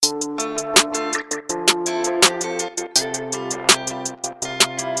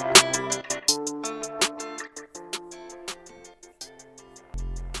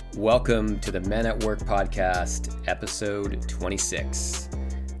Welcome to the Men at Work podcast, episode 26.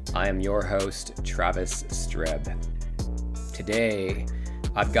 I am your host, Travis Streb. Today,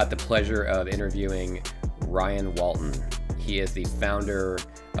 I've got the pleasure of interviewing Ryan Walton. He is the founder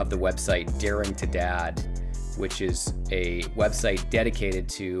of the website Daring to Dad, which is a website dedicated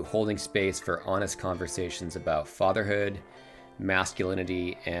to holding space for honest conversations about fatherhood,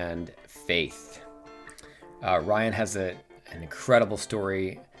 masculinity, and faith. Ryan has an incredible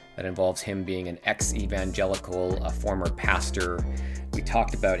story that involves him being an ex-evangelical, a former pastor. We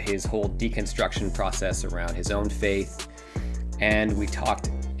talked about his whole deconstruction process around his own faith, and we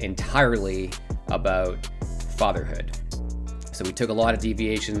talked entirely about fatherhood. So we took a lot of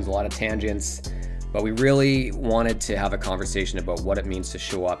deviations, a lot of tangents, but we really wanted to have a conversation about what it means to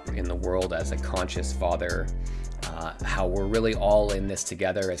show up in the world as a conscious father, how we're really all in this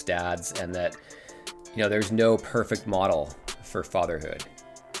together as dads, and that there's no perfect model for fatherhood.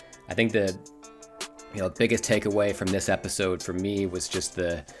 I think the biggest takeaway from this episode for me was just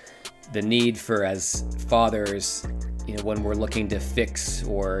the need for, as fathers, when we're looking to fix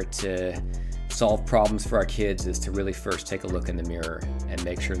or to solve problems for our kids, is to really first take a look in the mirror and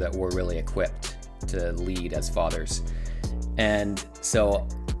make sure that we're really equipped to lead as fathers. And so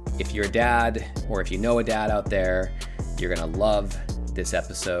if you're a dad, or if you know a dad out there, you're gonna love this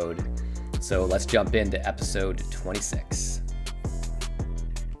episode. So let's jump into episode 26.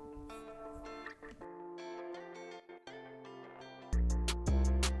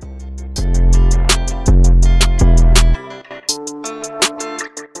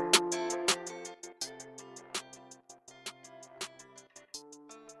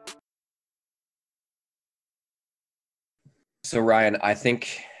 So Ryan, I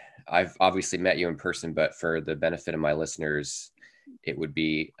think I've obviously met you in person, but for the benefit of my listeners, it would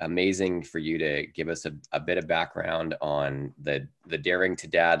be amazing for you to give us a bit of background on the Daring to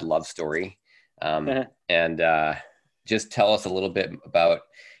Dad love story, and just tell us a little bit about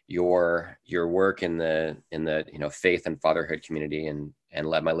your work in the faith and fatherhood community, and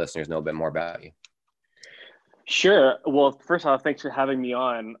let my listeners know a bit more about you. Sure. Well, first off, thanks for having me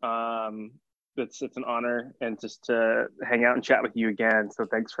on. It's an honor, and just to hang out and chat with you again. So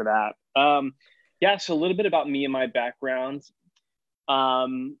thanks for that. So a little bit about me and my background.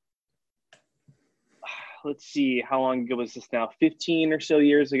 Let's see, how long ago was this now? 15 or so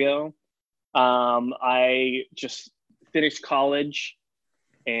years ago. I just finished college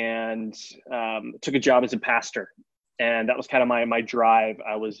and took a job as a pastor. And that was kind of my drive.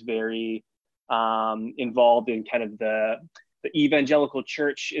 I was very involved in kind of the evangelical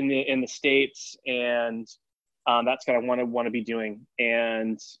church in the States, and that's kind of what I want to be doing.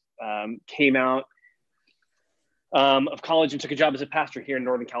 And came out of college and took a job as a pastor here in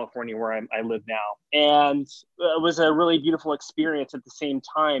Northern California, where I live now. And it was a really beautiful experience. At the same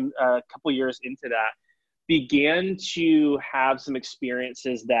time, a couple years into that, began to have some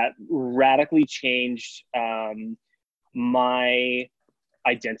experiences that radically changed my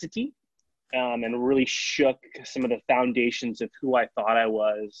identity, and really shook some of the foundations of who I thought I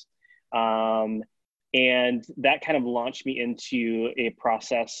was. And that kind of launched me into a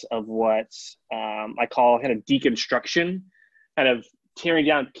process of what I call kind of deconstruction, kind of tearing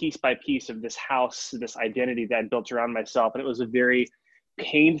down piece by piece of this house, this identity that I built around myself. And it was a very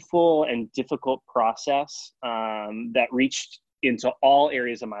painful and difficult process that reached into all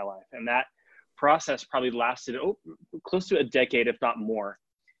areas of my life. And that process probably lasted close to a decade, if not more.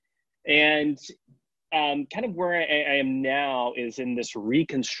 And kind of where I am now is in this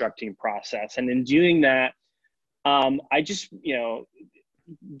reconstructing process. And in doing that, I just,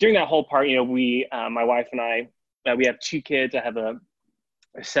 during that whole part, we, my wife and I, we have two kids. I have a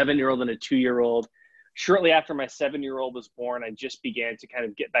 7-year-old and a 2-year-old. Shortly after my 7-year-old was born, I just began to kind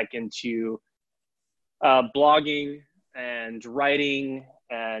of get back into blogging and writing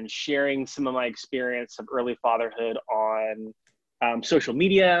and sharing some of my experience of early fatherhood on social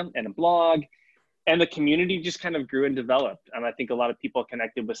media and a blog. And the community just kind of grew and developed. And I think a lot of people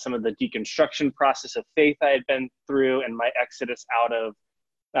connected with some of the deconstruction process of faith I had been through, and my exodus out of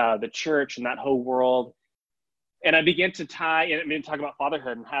the church and that whole world. And I began to talk about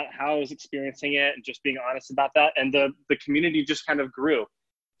fatherhood and how I was experiencing it, and just being honest about that. And the community just kind of grew.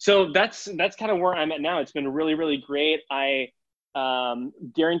 So that's kind of where I'm at now. It's been really, really great.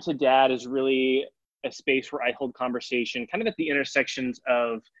 Daring to Dad is really a space where I hold conversation kind of at the intersections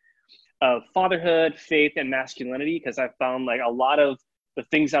of fatherhood, faith, and masculinity, because I found like a lot of the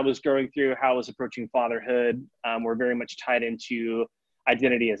things I was going through, how I was approaching fatherhood, were very much tied into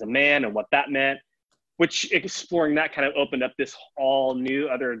identity as a man and what that meant, which exploring that kind of opened up this all new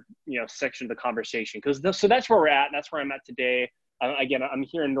other, section of the conversation. So that's where we're at. And that's where I'm at today. Again, I'm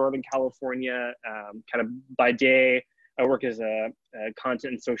here in Northern California. Kind of by day, I work as a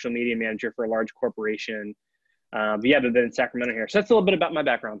content and social media manager for a large corporation. But yeah, I've been in Sacramento here. So that's a little bit about my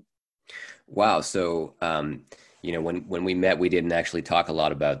background. Wow. So, when we met, we didn't actually talk a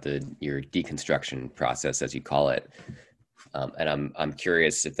lot about your deconstruction process, as you call it. And I'm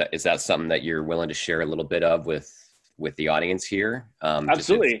curious if is that something that you're willing to share a little bit of with the audience here.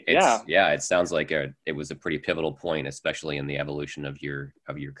 Absolutely. Yeah. It sounds like it was a pretty pivotal point, especially in the evolution of your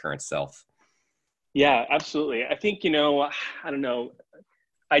current self. Yeah, absolutely. I think, I don't know,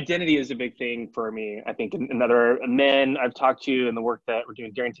 identity is a big thing for me. I think another men I've talked to and the work that we're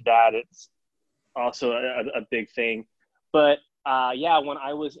doing Daring to Dad, it's also a big thing. But yeah, when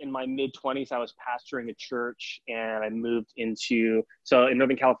I was in my mid-20s, I was pastoring a church, and I moved so in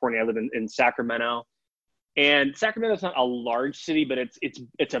Northern California, I live in Sacramento. And Sacramento is not a large city, but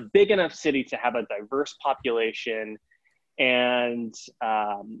it's a big enough city to have a diverse population and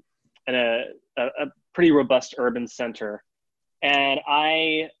a pretty robust urban center. And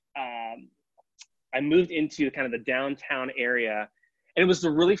I moved into kind of the downtown area, and it was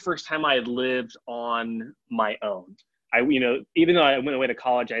the really first time I had lived on my own. Even though I went away to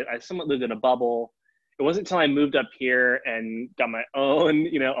college, I somewhat lived in a bubble. It wasn't until I moved up here and got my own,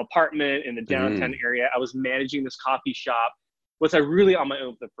 apartment in the downtown area. I was managing this coffee shop. Was I really on my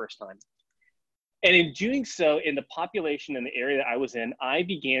own for the first time? And in doing so, in the population in the area that I was in, I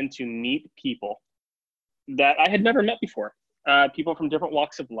began to meet people that I had never met before. People from different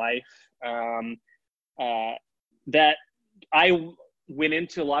walks of life. That I went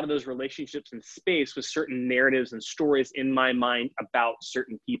into a lot of those relationships in space with certain narratives and stories in my mind about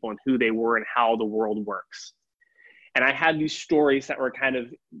certain people and who they were and how the world works. And I had these stories that were kind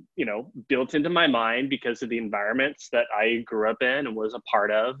of, built into my mind because of the environments that I grew up in and was a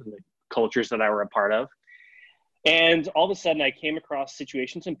part of, and the cultures that I were a part of. And all of a sudden I came across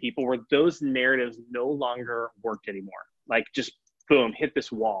situations and people where those narratives no longer worked anymore. Like just boom, hit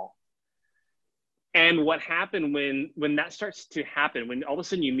this wall. And what happened when that starts to happen, when all of a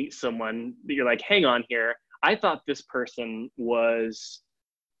sudden you meet someone that you're like, hang on here, I thought this person was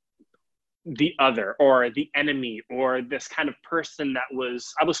the other or the enemy or this kind of person that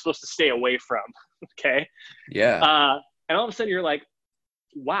I was supposed to stay away from. Okay. Yeah. And all of a sudden you're like,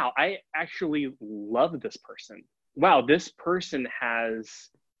 wow, I actually love this person. Wow, this person has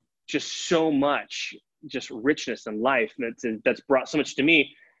just so much just richness in life that's brought so much to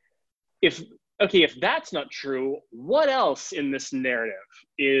me. If that's not true, what else in this narrative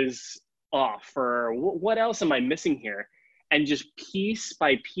is off, or what else am I missing here? And just piece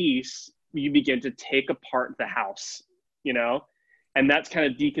by piece, you begin to take apart the house, and that's kind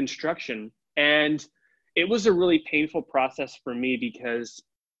of deconstruction. And it was a really painful process for me because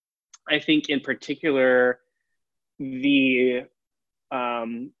I think in particular, the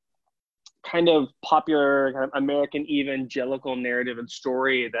kind of popular kind of American evangelical narrative and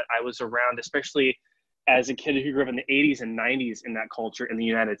story that I was around, especially as a kid who grew up in the 80s and 90s in that culture in the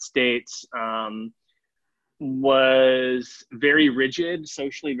United States, was very rigid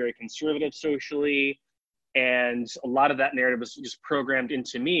socially, very conservative socially. And a lot of that narrative was just programmed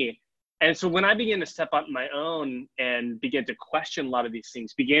into me. And so when I began to step out on my own and began to question a lot of these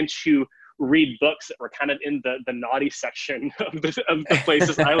things, began to read books that were kind of in the naughty section of the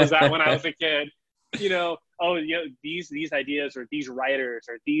places I was at when I was a kid, these ideas or these writers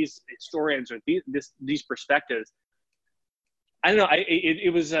or these historians or these perspectives. I don't know.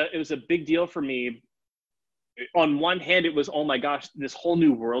 It was a big deal for me. On one hand, it was, oh my gosh, this whole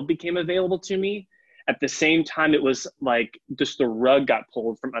new world became available to me. At the same time, it was like just the rug got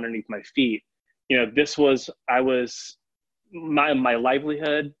pulled from underneath my feet. My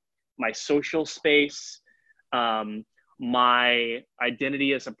livelihood, my social space, my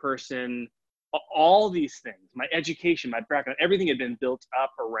identity as a person, all these things, my education, my background, everything had been built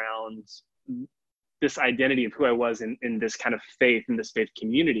up around this identity of who I was in this kind of faith, in this faith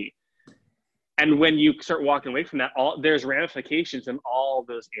community. And when you start walking away from that, there's ramifications in all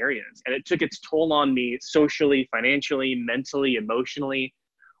those areas. And it took its toll on me socially, financially, mentally, emotionally,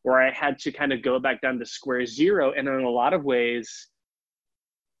 where I had to kind of go back down to square zero. And in a lot of ways,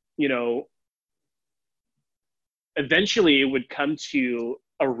 eventually it would come to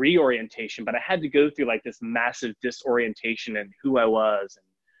a reorientation, but I had to go through like this massive disorientation in who I was.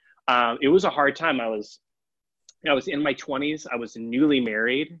 And it was a hard time. I was in my 20s. I was newly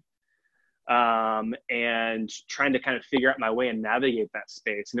married. And trying to kind of figure out my way and navigate that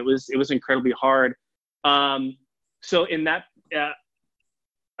space. And it was incredibly hard. So in that,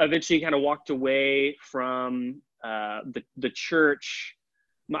 eventually kind of walked away from, the church.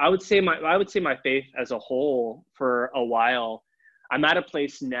 I would say my faith as a whole for a while. I'm at a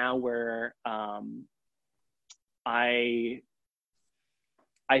place now where I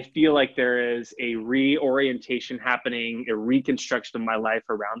feel like there is a reorientation happening, a reconstruction of my life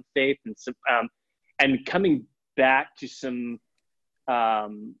around faith, and coming back to some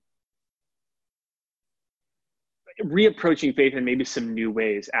reapproaching faith in maybe some new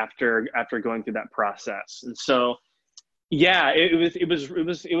ways after going through that process. And so, yeah, it was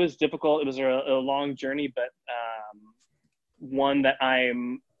difficult. It was a long journey, but one that I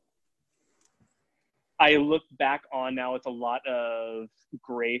look back on now with a lot of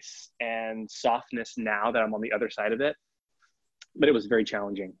grace and softness now that I'm on the other side of it. But it was very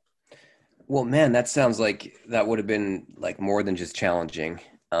challenging. Well, man, that sounds like that would have been like more than just challenging,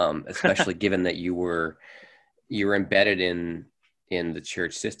 especially given that you were embedded in the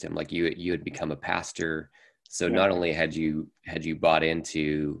church system. Like you had become a pastor, so not only had you bought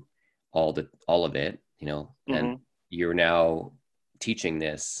into all of it, you know, and you're now teaching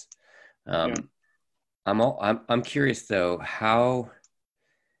this. I'm curious though, how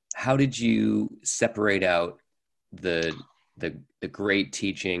did you separate out the great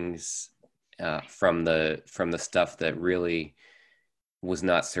teachings from the stuff that really was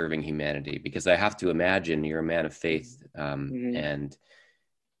not serving humanity? Because I have to imagine you're a man of faith, and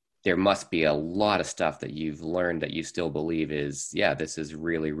there must be a lot of stuff that you've learned that you still believe this is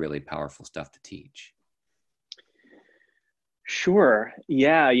really, really powerful stuff to teach. Sure.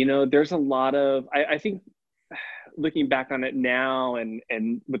 Yeah. You know, there's a lot of, I think looking back on it now and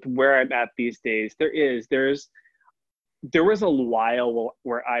with where I'm at these days, there was a while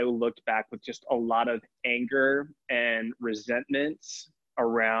where I looked back with just a lot of anger and resentments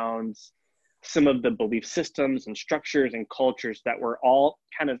around some of the belief systems and structures and cultures that were all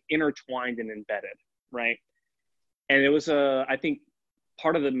kind of intertwined and embedded, right? And it was I think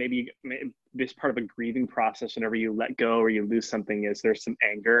part of maybe this part of a grieving process whenever you let go or you lose something is there's some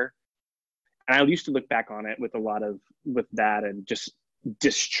anger. And I used to look back on it with that and just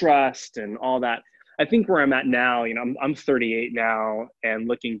distrust and all that. I think where I'm at now, you know, I'm 38 now, and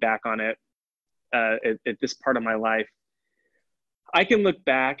looking back on it at this part of my life, I can look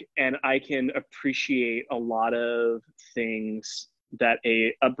back and I can appreciate a lot of things that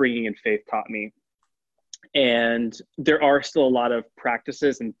a upbringing in faith taught me. And there are still a lot of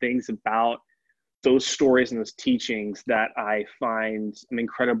practices and things about those stories and those teachings that I find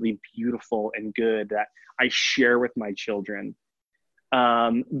incredibly beautiful and good that I share with my children.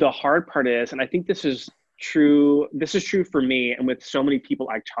 The hard part is, and I think this is true for me and with so many people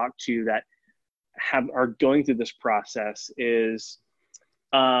I talk to that are going through this process, is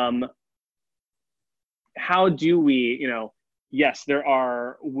how do we, you know, yes, there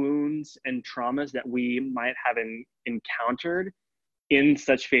are wounds and traumas that we might have encountered in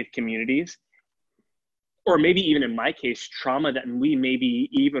such faith communities, or maybe even in my case, trauma that we maybe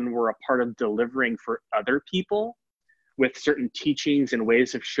even were a part of delivering for other people with certain teachings and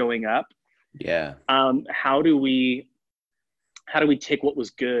ways of showing up. Yeah. How do we take what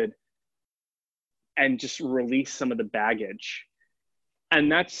was good and just release some of the baggage?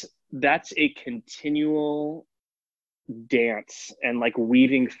 And that's a continual dance and like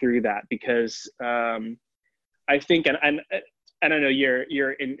weaving through that, because I think, and I don't know,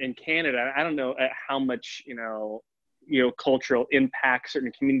 you're in Canada. I don't know how much, you know, cultural impact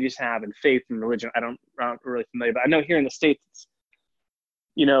certain communities have and faith and religion. I'm not really familiar, but I know here in the States, it's,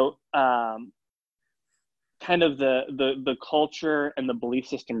 you know, kind of the culture and the belief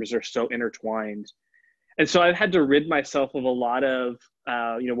systems are so intertwined. And so I've had to rid myself of a lot of,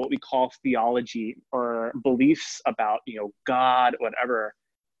 you know, what we call theology or beliefs about, you know, God, whatever,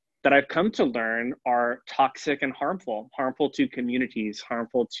 that I've come to learn are toxic and harmful to communities,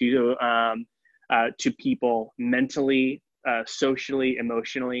 harmful to people mentally, socially,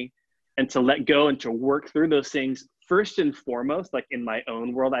 emotionally, and to let go and to work through those things. First and foremost, like in my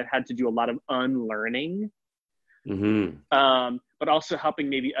own world, I've had to do a lot of unlearning, but also helping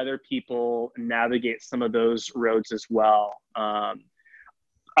maybe other people navigate some of those roads as well.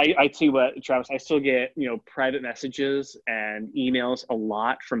 I tell you what, Travis, I still get, you know, private messages and emails a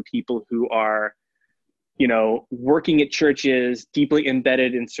lot from people who are, you know, working at churches, deeply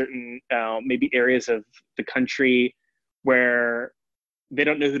embedded in certain maybe areas of the country where they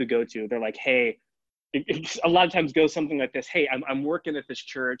don't know who to go to. They're like, hey, a lot of times goes something like this. Hey, I'm working at this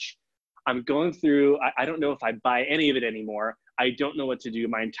church. I'm going through, I don't know if I buy any of it anymore. I don't know what to do.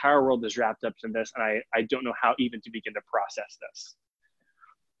 My entire world is wrapped up in this, and I don't know how even to begin to process this.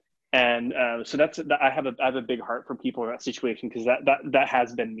 And so I have a big heart for people in that situation, because that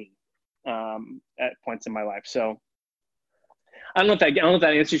has been me at points in my life. So I don't know if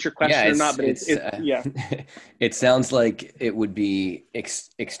that answers your Yeah, question or not, but yeah. it sounds like it would be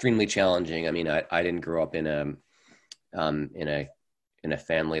extremely challenging. I mean, I didn't grow up in a in a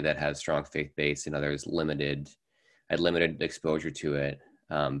family that has strong faith base. You know, there's I had limited exposure to it.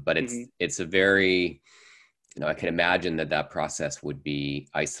 But Hmm. it's a very, you know, I can imagine that process would be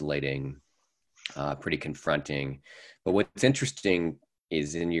isolating, pretty confronting. But what's interesting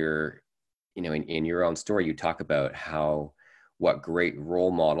is in your, you know, in your own story, you talk about what great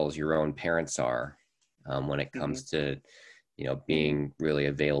role models your own parents are, when it Hmm. comes to, you know, Hmm. being really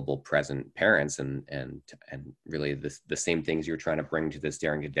available, present parents, and really the same things you're trying to bring to this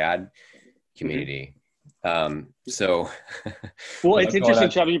Daring to Dad Hmm. community. So Well, it's without going interesting,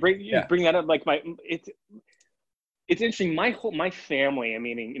 on, Chad. You yeah, bring that up. Like it's interesting. My family, I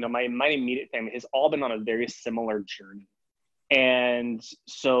mean, you know, my immediate family has all been on a very similar journey, and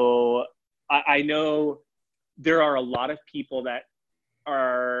so I know there are a lot of people that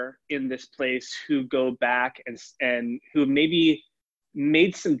are in this place who go back and who maybe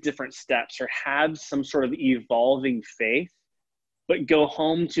made some different steps or had some sort of evolving faith, but go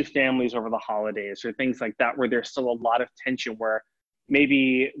home to families over the holidays or things like that, where there's still a lot of tension, where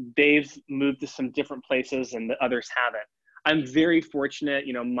maybe they've moved to some different places and the others haven't. I'm very fortunate,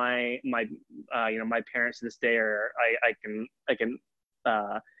 you know, you know, my parents to this day are, I can,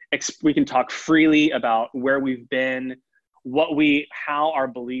 uh, we can talk freely about where we've been, how our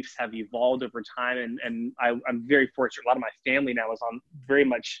beliefs have evolved over time. I'm very fortunate. A lot of my family now is on very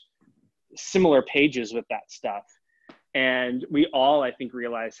much similar pages with that stuff. And we all, I think,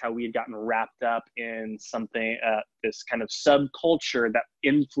 realized how we had gotten wrapped up in something, this kind of subculture that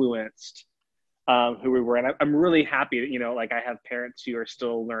influenced who we were. And I'm really happy that, you know, like I have parents who are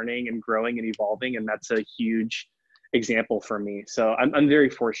still learning and growing and evolving, and that's a huge example for me. So I'm very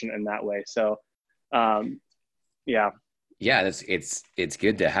fortunate in that way. So, um, yeah. yeah, it's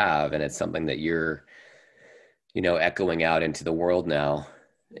good to have, and it's something that you're, you know, echoing out into the world now.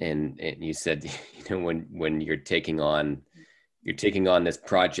 And you said, you know, when you're taking on this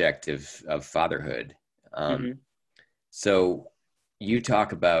project of fatherhood. Um, Hmm. so you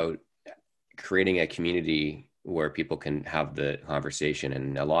talk about creating a community where people can have the conversation,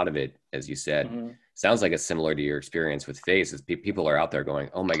 and a lot of it, as you said, Hmm. sounds like it's similar to your experience with faith. Is people are out there going,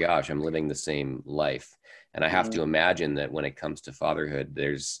 oh my gosh, I'm living the same life. And I have Hmm. to imagine that when it comes to fatherhood,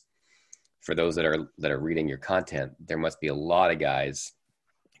 there's, for those that are reading your content, there must be a lot of guys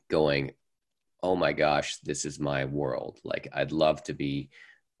going, oh my gosh, this is my world. Like, I'd love to be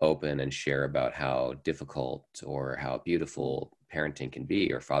open and share about how difficult or how beautiful parenting can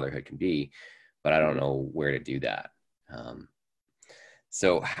be or fatherhood can be, but I don't Hmm. know where to do that. Um,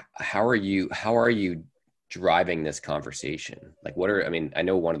 so how are you driving this conversation? Like, I mean, I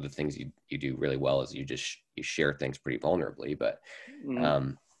know one of the things you do really well is you share things pretty vulnerably, but Hmm.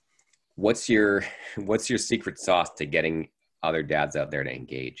 um, what's your what's your secret sauce to getting other dads out there to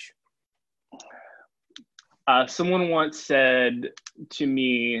engage? Someone once said to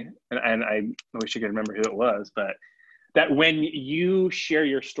me, and I wish I could remember who it was, but that when you share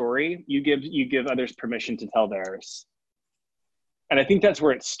your story, you give others permission to tell theirs. And I think that's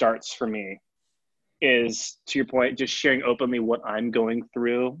where it starts for me, is to your point, just sharing openly what I'm going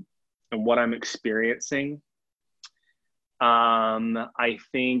through and what I'm experiencing. I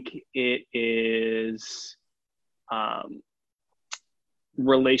think it is um,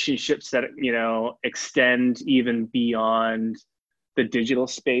 relationships that, you know, extend even beyond the digital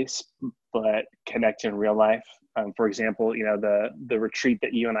space, but connect in real life. For example, you know, the retreat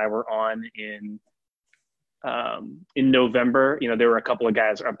that you and I were on in November, you know, there were a couple of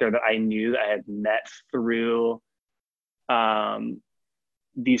guys up there that I knew that I had met through um,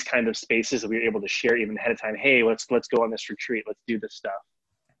 these kind of spaces that we were able to share even ahead of time. Hey, let's go on this retreat. Let's do this stuff.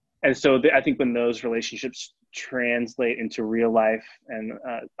 And so I think when those relationships translate into real life and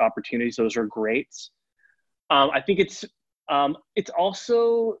opportunities, those are great. I think it's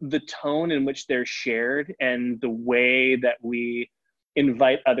also the tone in which they're shared and the way that we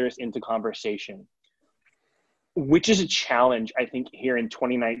invite others into conversation, which is a challenge, I think, here in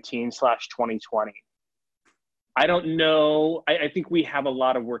 2019/2020. I don't know. I think we have a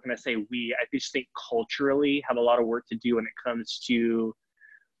lot of work, and I say we, I just think culturally have a lot of work to do when it comes to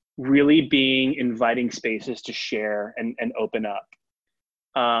really being inviting spaces to share and open up.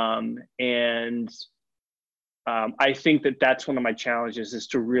 And I think that that's one of my challenges, is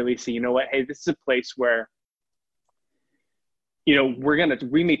to really see, you know what, hey, this is a place where, you know,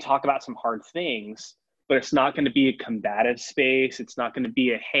 we may talk about some hard things, but it's not going to be a combative space. It's not going to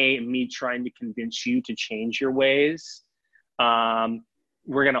be a, hey, me trying to convince you to change your ways. Um,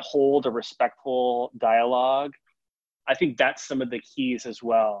 we're going to hold a respectful dialogue. I think that's some of the keys as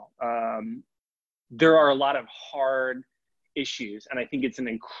well. There are a lot of hard issues, and I think it's an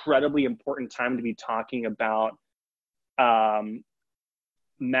incredibly important time to be talking about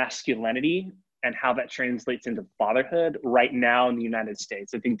masculinity and how that translates into fatherhood right now in the United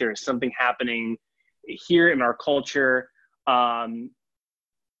States. I think there is something happening here in our culture,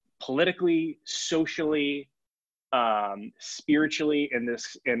 politically, socially, spiritually,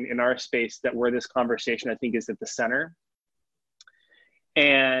 in our space, that where this conversation, I think, is at the center.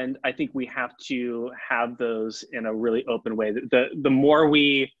 And I think we have to have those in a really open way. The more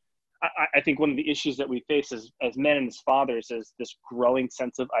I think one of the issues that we face as men and as fathers is this growing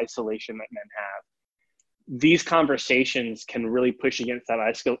sense of isolation that men have. These conversations can really push against that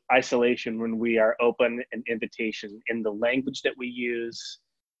isolation when we are open and invitation in the language that we use.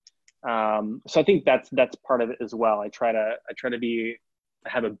 So I think that's part of it as well. I try to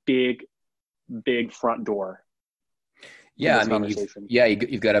have a big front door. Yeah, I mean,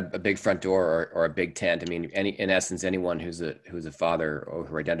 you've got a big front door or a big tent. I mean, in essence, anyone who's a father or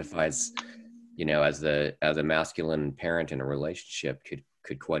who identifies, as a masculine parent in a relationship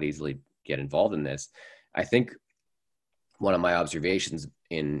could quite easily get involved in this. I think one of my observations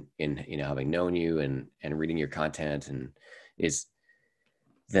in having known you and reading your content is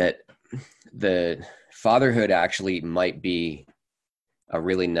that the fatherhood actually might be a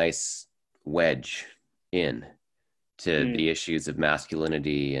really nice wedge in to the issues of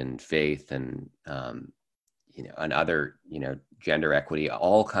masculinity and faith and and other gender equity,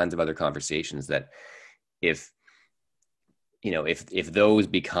 all kinds of other conversations that if those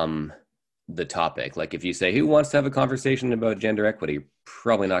become the topic, like if you say who wants to have a conversation about gender equity, you're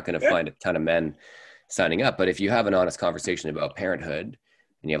probably not going to find a ton of men signing up. But if you have an honest conversation about parenthood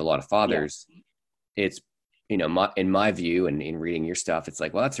and you have a lot of fathers, it's in my view and in reading your stuff, it's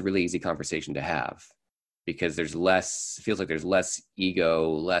like, well, that's a really easy conversation to have. Because feels like there's less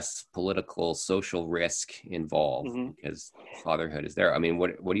ego, less political, social risk involved because fatherhood is there. I mean,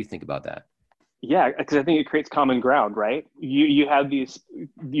 what do you think about that? Yeah, because I think it creates common ground, right? You have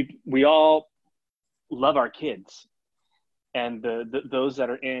we all love our kids and those that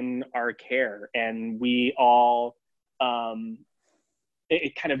are in our care, and we all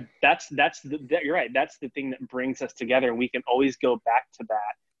it kind of you're right. That's the thing that brings us together, and we can always go back to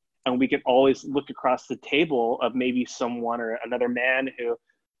that. And we can always look across the table of maybe someone or another man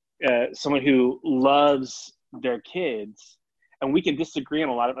someone who loves their kids, and we can disagree on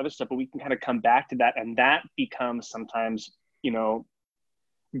a lot of other stuff, but we can kind of come back to that. And that becomes sometimes,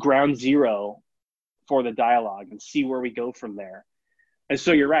 ground zero for the dialogue and see where we go from there. And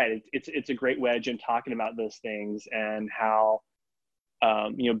so you're right. It's a great wedge in talking about those things and how,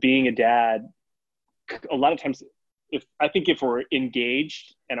 being a dad, a lot of times, if we're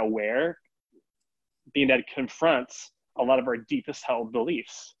engaged and aware, being that confronts a lot of our deepest held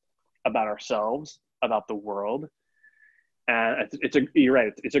beliefs about ourselves, about the world. And you're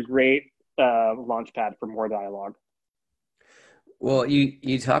right. It's a great launch pad for more dialogue. Well, you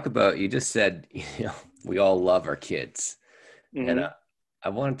just said, we all love our kids. Mm-hmm. And I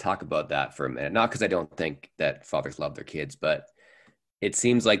want to talk about that for a minute, not because I don't think that fathers love their kids, but it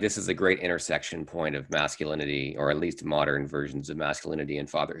seems like this is a great intersection point of masculinity, or at least modern versions of masculinity and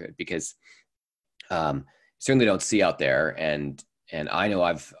fatherhood, because certainly don't see out there. And I know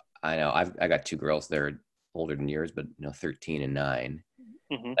I've got two girls. They're older than yours, but 13 and 9.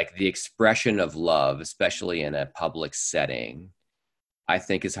 Mm-hmm. Like the expression of love, especially in a public setting, I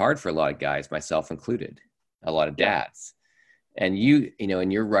think is hard for a lot of guys, myself included, a lot of dads. And you in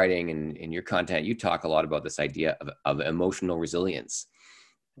your writing and in your content, you talk a lot about this idea of emotional resilience.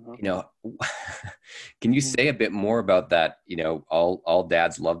 Can you say a bit more about that? All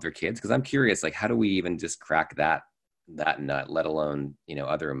dads love their kids, because I'm curious, like, how do we even just crack that nut, let alone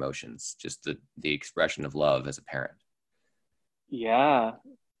other emotions, just the expression of love as a parent? Yeah.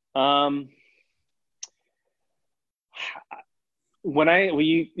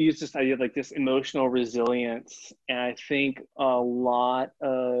 We use this idea of like this emotional resilience, and I think a lot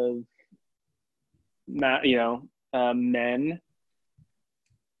of men,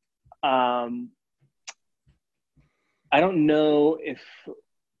 I don't know if,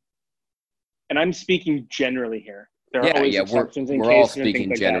 and I'm speaking generally here. There are always exceptions in we're all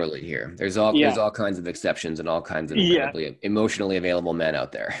speaking generally here. There's all kinds of exceptions and all kinds of incredibly emotionally available men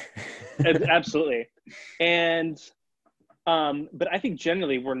out there. Absolutely. And but I think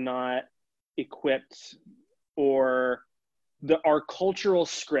generally we're not equipped, or our cultural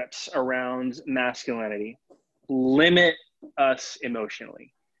scripts around masculinity limit us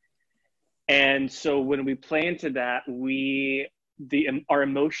emotionally. And so when we play into that, our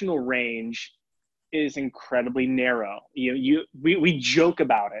emotional range is incredibly narrow. We joke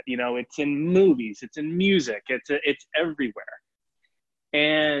about it. It's in movies, it's in music, it's everywhere.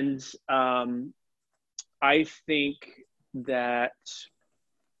 And I think that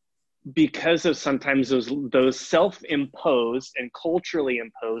because of sometimes those self-imposed and culturally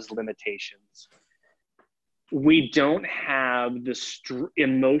imposed limitations, we don't have the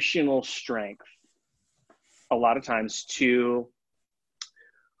emotional strength a lot of times to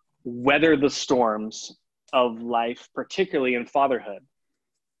weather the storms of life, particularly in fatherhood.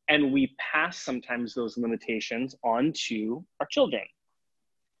 And we pass sometimes those limitations on to our children.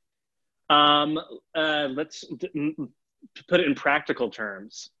 Let's put it in practical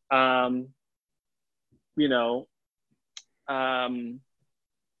terms.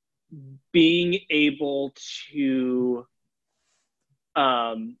 Being able to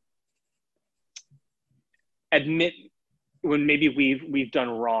admit when maybe we've done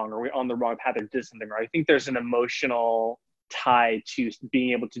wrong, or we're on the wrong path, or did something wrong. I think there's an emotional tie to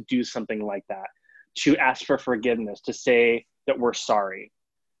being able to do something like that, to ask for forgiveness, to say that we're sorry.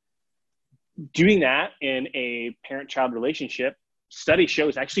 Doing that in a parent-child relationship, study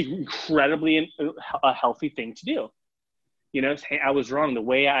shows actually incredibly a healthy thing to do. Hey, I was wrong. The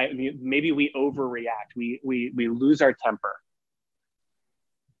way maybe we overreact, we lose our temper.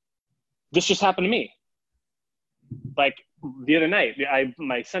 This just happened to me. Like the other night,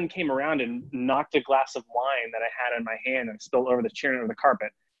 my son came around and knocked a glass of wine that I had in my hand and spilled over the chair and over the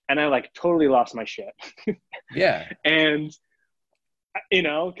carpet. And I totally lost my shit. Yeah. And,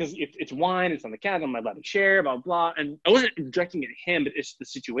 because it's wine, it's on the cat, on my leather chair, blah, blah. And I wasn't directing it at him, but it's the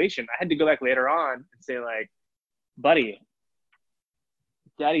situation. I had to go back later on and say, buddy,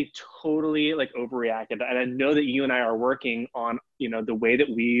 Daddy totally overreacted. And I know that you and I are working on, the way that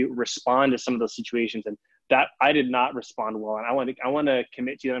we respond to some of those situations, and that I did not respond well. And I want to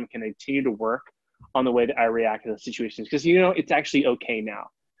commit to you that I'm going to continue to work on the way that I react to those situations, because, it's actually okay now.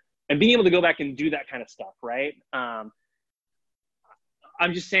 And being able to go back and do that kind of stuff. Right. I'm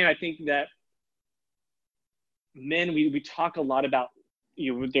just saying, I think that men, we talk a lot about,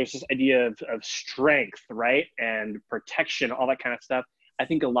 there's this idea of strength, right? And protection, all that kind of stuff. I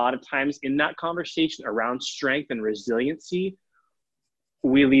think a lot of times in that conversation around strength and resiliency,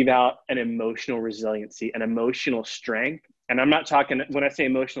 we leave out an emotional resiliency, an emotional strength. And I'm not talking, when I say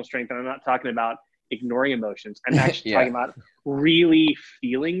emotional strength, I'm not talking about ignoring emotions. I'm actually talking about really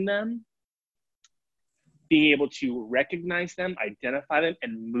feeling them, being able to recognize them, identify them,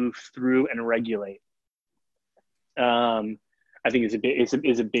 and move through and regulate. I think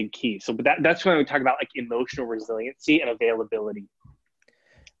is a big key. So, but that's when we talk about emotional resiliency and availability.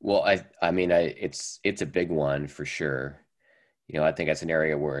 Well, it's a big one for sure. I think that's an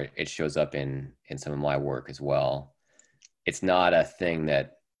area where it shows up in some of my work as well. It's not a thing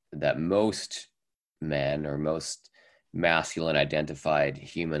that most men or most masculine identified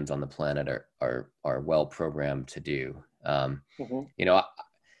humans on the planet are well programmed to do. I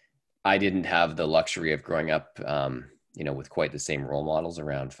didn't have the luxury of growing up, with quite the same role models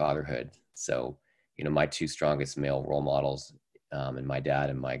around fatherhood. So, my two strongest male role models, and my dad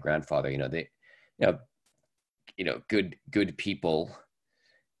and my grandfather, good people,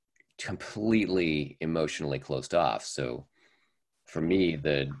 completely emotionally closed off. So for me,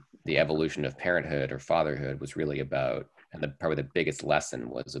 the evolution of parenthood or fatherhood was really about, and probably the biggest lesson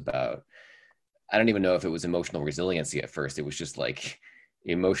was about, I don't even know if it was emotional resiliency at first. It was just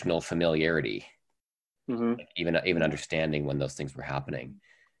emotional familiarity, even understanding when those things were happening.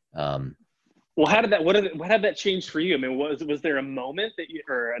 Well, how did that change for you? I mean, was there a moment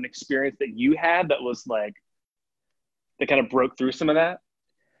or an experience that you had that was that kind of broke through some of that?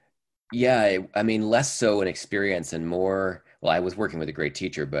 Yeah, less so an experience and more. Well, I was working with a great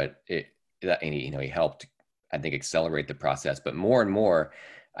teacher, but he helped, I think, accelerate the process. But more and more,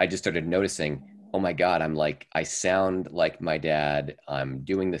 I just started noticing, oh my God, I sound like my dad. I'm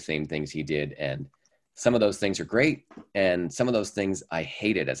doing the same things he did, and some of those things are great, and some of those things I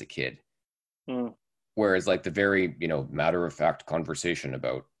hated as a kid. Whereas the very, matter of fact conversation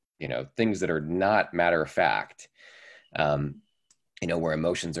about, things that are not matter of fact, where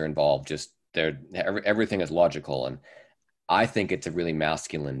emotions are involved, just everything is logical. And I think it's a really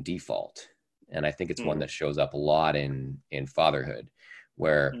masculine default. And I think it's one that shows up a lot in fatherhood,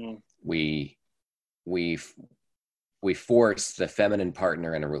 where we force the feminine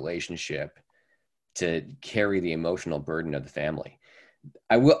partner in a relationship to carry the emotional burden of the family.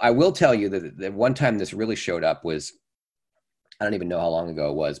 I will tell you that one time this really showed up was, I don't even know how long ago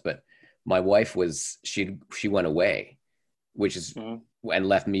it was, but my wife she went away, which is, and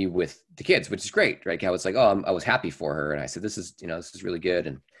left me with the kids, which is great, right? I was I was happy for her. And I said, this is really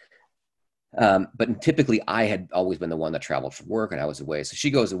good. But typically I had always been the one that traveled for work and I was away. So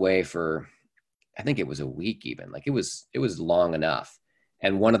she goes away for, I think it was a week even, like it was long enough.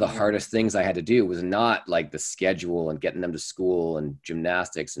 And one of the Mhm. hardest things I had to do was not like the schedule and getting them to school and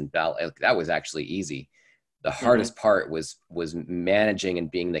gymnastics and ballet. That was actually easy. The Mhm. hardest part was managing and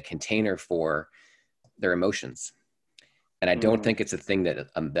being the container for their emotions. And I don't Mhm. think it's a thing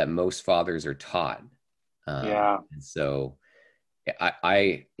that most fathers are taught. Yeah. And so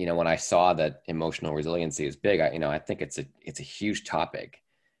when I saw that emotional resiliency is big, I think it's a huge topic.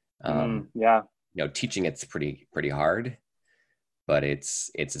 Yeah. Teaching it's pretty hard, but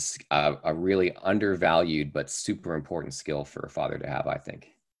it's a really undervalued but super important skill for a father to have, I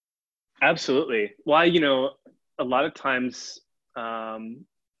think. Absolutely. Well, a lot of times, um,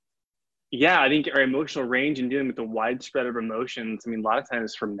 yeah, I think our emotional range and dealing with the widespread of emotions. I mean, a lot of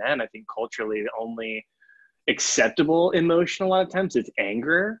times for men, I think culturally, the only acceptable emotion a lot of times is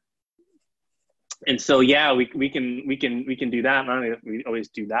anger. And so, yeah, we can do that. Not only we always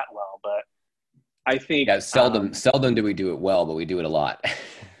do that well, but I think, Yeah, seldom do we do it well, but we do it a lot.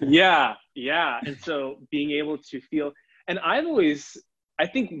 yeah, yeah. And so being able to feel, and I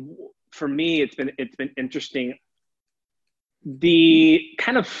think for me, it's been interesting. The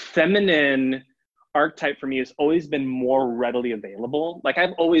kind of feminine archetype for me has always been more readily available. Like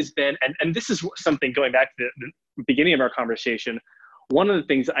I've always been, and this is something going back to the beginning of our conversation. One of the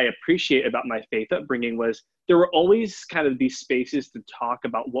things I appreciate about my faith upbringing was there were always kind of these spaces to talk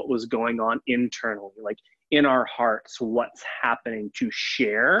about what was going on internally, like in our hearts, what's happening, to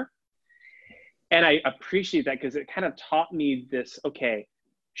share. And I appreciate that because it kind of taught me this, okay,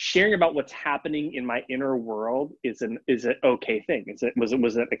 sharing about what's happening in my inner world is an okay thing. Was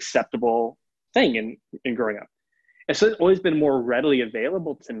an acceptable thing in growing up. And so it's always been more readily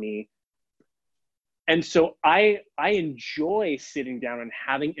available to me. And so I enjoy sitting down and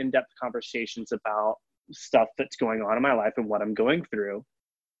having in-depth conversations about stuff that's going on in my life and what I'm going through.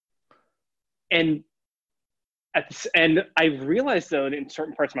 And and I realized though in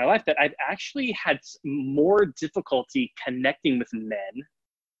certain parts of my life that I've actually had more difficulty connecting with men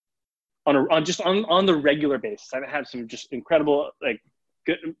on the regular basis. I've had some just incredible like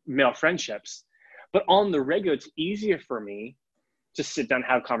good male friendships, but on the regular, it's easier for me to sit down and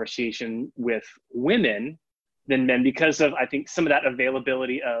have conversation with women than men because of I think some of that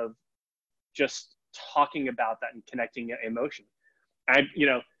availability of just talking about that and connecting emotion. I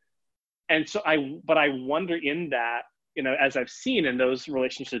and so I wonder in that as I've seen in those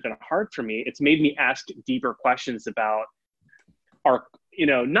relationships have been hard for me. It's made me ask deeper questions about our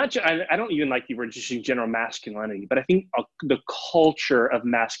not just I don't even like the word just general masculinity, but I think the culture of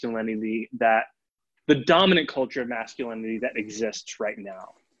masculinity, that the dominant culture of masculinity that exists right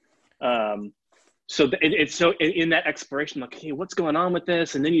now. So it's so in that exploration, like, hey, what's going on with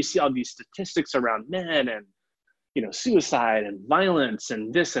this? And then you see all these statistics around men and suicide and violence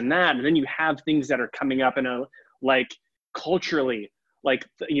and this and that, and then you have things that are coming up in a like culturally, like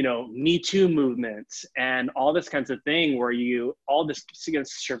Me Too movements and all this kinds of thing, where all this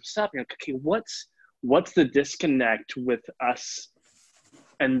surface up. You're like, okay, what's the disconnect with us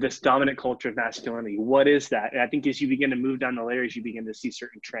and this dominant culture of masculinity? What is that? And I think as you begin to move down the layers, you begin to see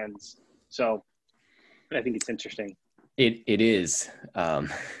certain trends. So I think it's interesting. It is,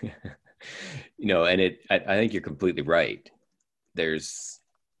 and I think you're completely right. There's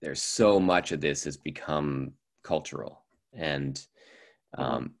so much of this has become cultural, and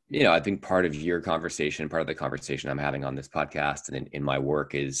I think part of your conversation, part of the conversation I'm having on this podcast and in my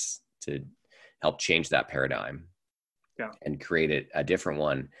work is to help change that paradigm, Yeah. and create a different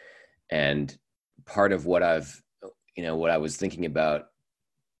one. And part of what what I was thinking about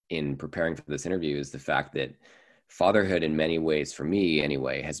in preparing for this interview is the fact that fatherhood, in many ways, for me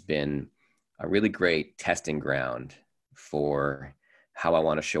anyway, has been a really great testing ground for how I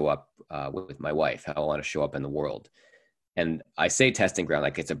want to show up with my wife, how I want to show up in the world. And I say testing ground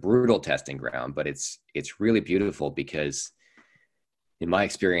like it's a brutal testing ground, but it's really beautiful because in my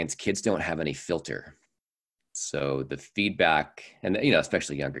experience, kids don't have any filter. So the feedback, and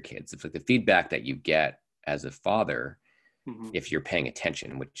especially younger kids, it's like the feedback that you get as a father, if you're paying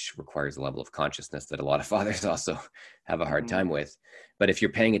attention, which requires a level of consciousness that a lot of fathers also have a hard time with. But if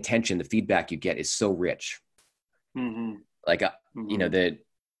you're paying attention, the feedback you get is so rich. Like,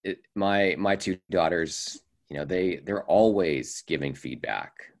 my two daughters, they're always giving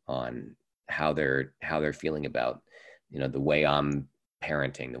feedback on how they're feeling about, the way I'm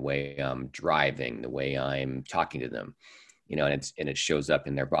parenting, the way I'm driving, the way I'm talking to them, and it shows up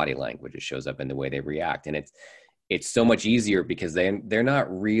in their body language. It shows up in the way they react. And it's so much easier because they're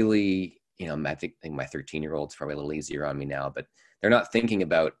not really, I think my 13-year-old's probably a little easier on me now, but they're not thinking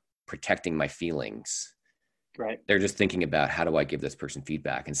about protecting my feelings. Right. They're just thinking about, how do I give this person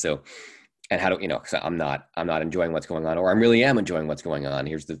feedback? And so, and how do, you know, cause I'm not enjoying what's going on, or I really am enjoying what's going on.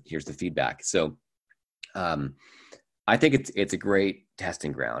 Here's the feedback. So, I think it's a great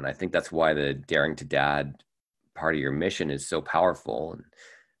testing ground. I think that's why the Daring to Dad part of your mission is so powerful. And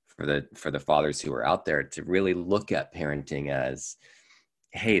for the fathers who are out there, to really look at parenting as,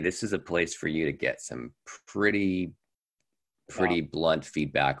 hey, this is a place for you to get some pretty blunt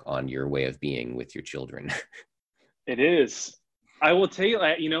feedback on your way of being with your children. It is. I will tell you,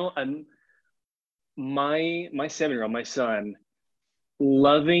 you know, my 7-year-old, my son,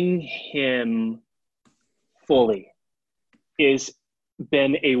 loving him fully is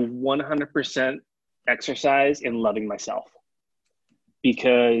been a 100% exercise in loving myself,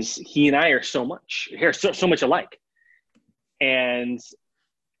 because he and I are so much alike. And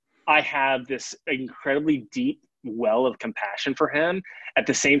I have this incredibly deep well of compassion for him. At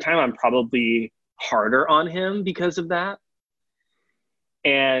the same time, I'm probably harder on him because of that.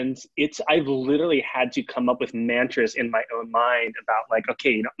 And I've literally had to come up with mantras in my own mind about, like,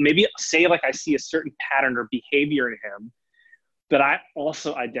 okay, you know, maybe say like I see a certain pattern or behavior in him that I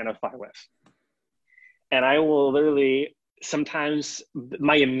also identify with. And I will literally, sometimes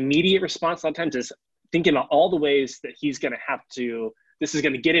my immediate response a lot of times is thinking about all the ways that he's going to have to, this is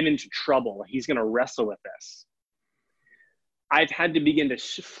going to get him into trouble. He's going to wrestle with this. I've had to begin to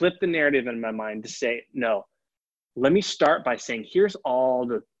flip the narrative in my mind to say, no, let me start by saying, here's all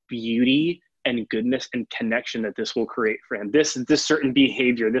the beauty and goodness and connection that this will create for him. This certain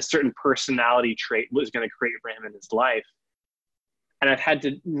behavior, this certain personality trait was going to create for him in his life. And I've had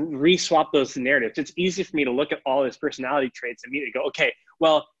to re-swap those narratives. It's easy for me to look at all his personality traits and immediately go, okay,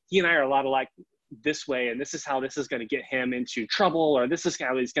 well, he and I are a lot alike this way, and this is how this is going to get him into trouble, or this is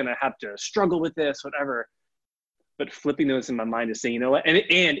how he's going to have to struggle with this, whatever. But flipping those in my mind is saying, you know what? And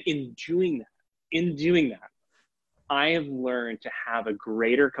in doing that, I have learned to have a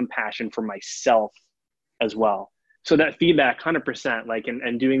greater compassion for myself as well. So that feedback, 100%, like,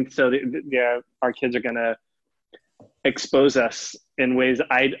 and doing so, our kids are going to expose us in ways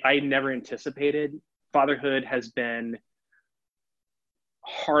I never anticipated. Fatherhood has been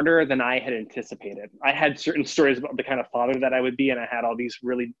harder than I had anticipated. I had certain stories about the kind of father that I would be, and I had all these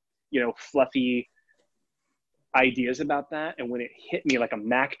really, you know, fluffy ideas about that. And when it hit me like a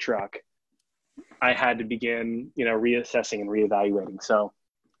Mack truck, I had to begin, you know, reassessing and reevaluating. So,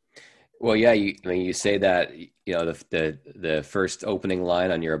 well, yeah, you say that, you know, the first opening line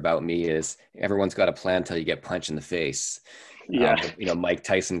on your About Me is, everyone's got a plan until you get punched in the face. Yeah. You know, Mike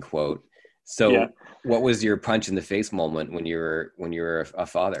Tyson quote. So yeah. What was your punch in the face moment when you were a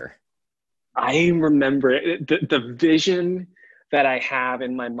father? I remember the vision that I have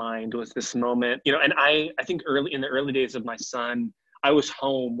in my mind was this moment, you know, and I think in the early days of my son, I was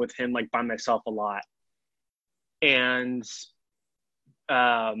home with him, like, by myself a lot. And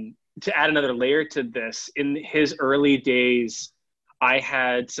to add another layer to this, in his early days, I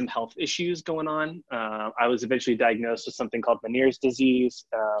had some health issues going on. I was eventually diagnosed with something called Meniere's disease.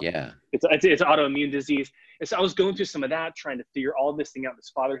 It's an autoimmune disease. And so I was going through some of that, trying to figure all this thing out,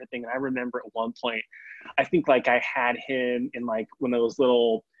 this fatherhood thing. And I remember at one point, I think, like, I had him in, like, one of those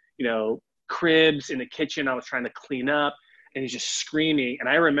little, you know, cribs in the kitchen I was trying to clean up, and he's just screaming. And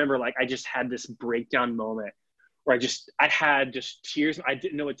I remember, like, I just had this breakdown moment where I had just tears. I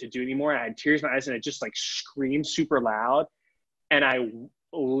didn't know what to do anymore. I had tears in my eyes, and I just, like, screamed super loud. And I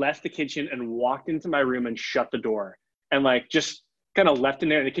left the kitchen and walked into my room and shut the door, and, like, just kind of left him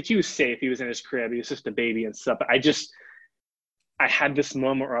there. The kitchen was safe. He was in his crib. He was just a baby and stuff. But I had this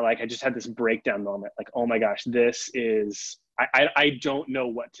moment where, like, I just had this breakdown moment. Like, oh my gosh, I don't know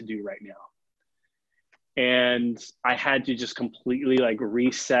what to do right now. And I had to just completely, like,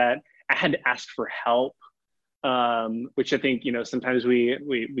 reset. I had to ask for help, which I think, you know, sometimes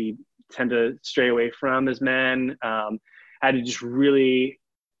we tend to stray away from as men. I had to just really,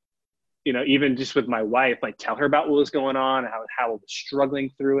 you know, even just with my wife, like, tell her about what was going on, how I was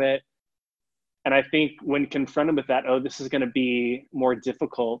struggling through it. And I think when confronted with that, oh, this is going to be more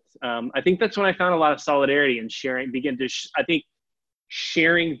difficult. I think that's when I found a lot of solidarity and I think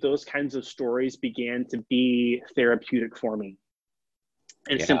sharing those kinds of stories began to be therapeutic for me.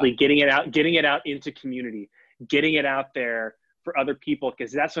 And simply getting it out into community, getting it out there for other people,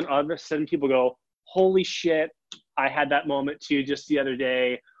 because that's when all of a sudden people go, holy shit, I had that moment too just the other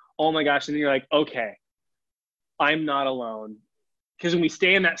day. Oh my gosh. And then you're like, okay, I'm not alone. Because when we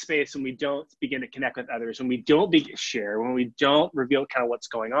stay in that space and we don't begin to connect with others, when we don't share, when we don't reveal kind of what's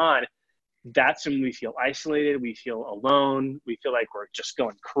going on, that's when we feel isolated, we feel alone, we feel like we're just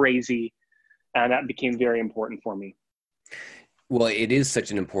going crazy. And that became very important for me. Well, it is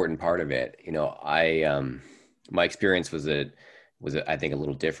such an important part of it. My experience I think a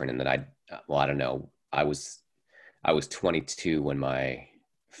little different in that well, I don't know. I was 22 when my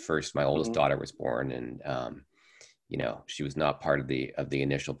oldest Mm-hmm. daughter was born, and she was not part of the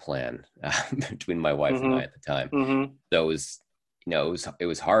initial plan between my wife and I Mm-hmm. at the time. Mm-hmm. So it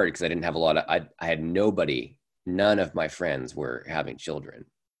was hard because I didn't have a lot of I had nobody, none of my friends were having children.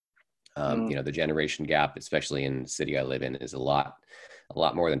 The generation gap, especially in the city I live in, is a lot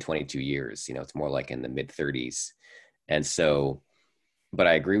more than 22 years. It's more like in the mid 30s. And so, but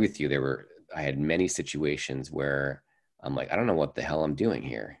I agree with you. I had many situations where I'm like, I don't know what the hell I'm doing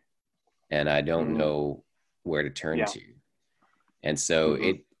here. And I don't Mm-hmm. know where to turn Yeah. to. And so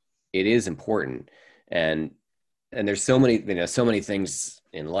Mm-hmm. it is important. And there's so many things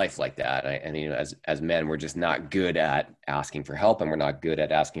in life like that. As men, we're just not good at asking for help, and we're not good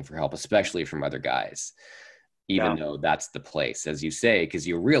at asking for help, especially from other guys, even Yeah. though that's the place, as you say, because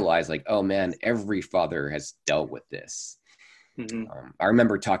you realize like, oh man, every father has dealt with this. Mm-hmm. I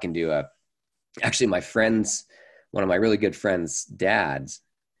remember talking to actually one of my really good friends' dads.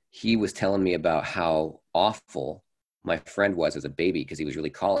 He was telling me about how awful my friend was as a baby because he was really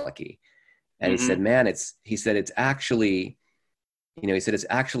colicky. And he said, Mm-hmm. man, he said, it's actually, it's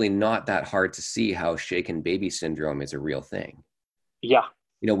actually not that hard to see how shaken baby syndrome is a real thing. Yeah.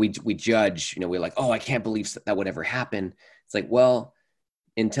 We judge, we're like, oh, I can't believe that would ever happen. It's like, well,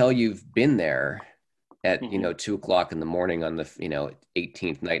 until you've been there at, Mm-hmm. 2 o'clock in the morning on the,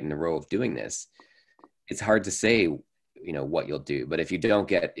 18th night in a row of doing this, it's hard to say, what you'll do. But if you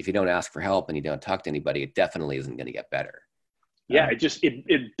don't ask for help and you don't talk to anybody, it definitely isn't going to get better. Yeah,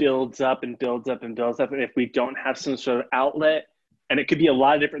 it builds up and builds up and builds up. And if we don't have some sort of outlet, and it could be a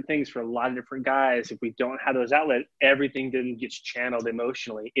lot of different things for a lot of different guys, if we don't have those outlets, everything then gets channeled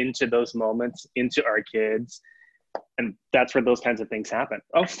emotionally into those moments, into our kids. And that's where those kinds of things happen.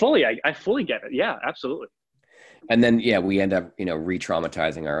 Oh, fully. I fully get it. Yeah, absolutely. And then, yeah, we end up,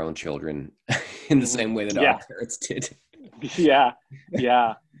 re-traumatizing our own children in the Mm-hmm. same way that our Yeah. parents did. Yeah.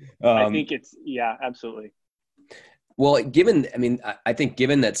 Yeah. I Um, think yeah, absolutely. well, I think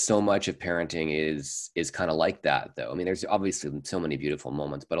given that so much of parenting is kind of like that, though. I mean, there's obviously so many beautiful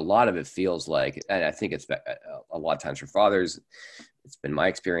moments, but a lot of it feels like, and I think it's a lot of times for fathers, it's been my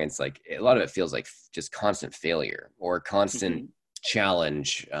experience, like a lot of it feels like just constant failure or constant Mm-hmm.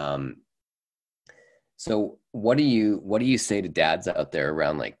 challenge. So what do you say to dads out there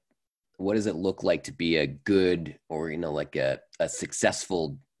around like, what does it look like to be a good or, like a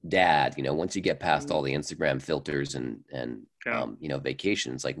successful dad, once you get past all the Instagram filters and Yeah.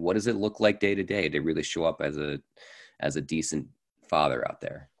 vacations, like what does it look like day to day to really show up as a decent father out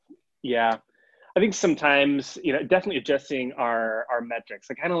there? Yeah. I think sometimes, definitely adjusting our metrics.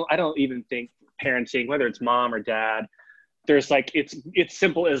 Like I don't even think parenting, whether it's mom or dad, there's like it's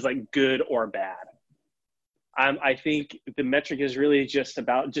simple as like good or bad. I think the metric is really just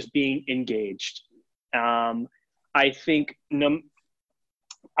about just being engaged. Um, I think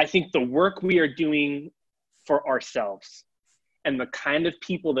I think the work we are doing for ourselves and the kind of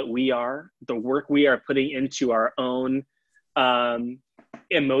people that we are, the work we are putting into our own um,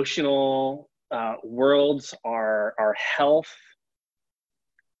 emotional worlds, our health,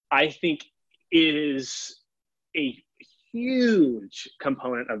 I think is a huge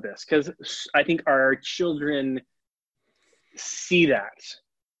component of this because I think our children see that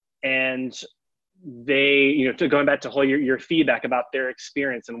and they, to going back to whole your feedback about their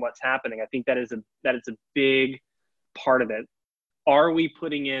experience and what's happening. I think that is a big part of it. Are we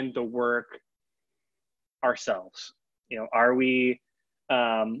putting in the work ourselves? Are we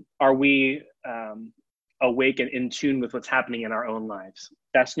awake and in tune with what's happening in our own lives?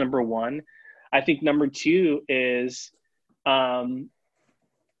 That's number one. I think number two is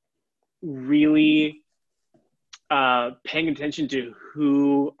really paying attention to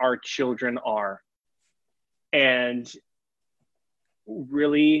who our children are and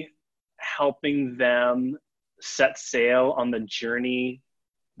really helping them set sail on the journey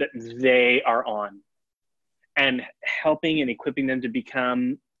that they are on and helping and equipping them to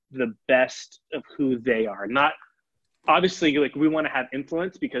become the best of who they are. Not obviously, like, we want to have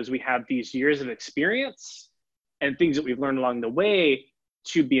influence because we have these years of experience and things that we've learned along the way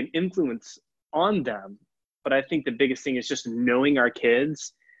to be an influence on them. But I think the biggest thing is just knowing our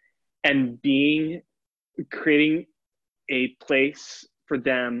kids and creating a place for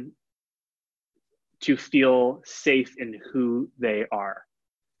them to feel safe in who they are.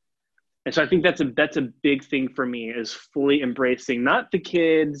 And so I think that's a big thing for me, is fully embracing not the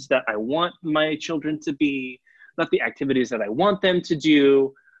kids that I want my children to be, not the activities that I want them to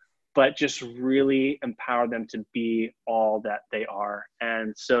do, but just really empower them to be all that they are.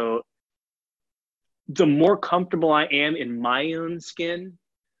 And so the more comfortable I am in my own skin,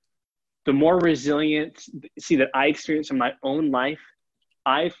 the more resilient that I experience in my own life,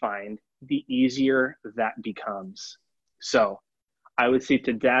 I find, the easier that becomes. So I would say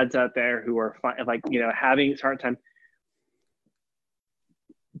to dads out there who are having a hard time,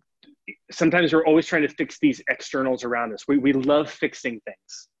 sometimes we're always trying to fix these externals around us. We love fixing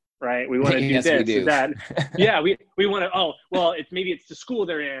things, right? We want to do Yes, this, we do. that. Yeah, we want to, maybe it's the school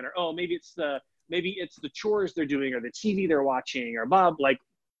they're in, or maybe it's the chores they're doing, or the TV they're watching, or Bob, like,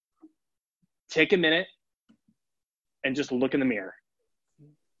 take a minute and just look in the mirror.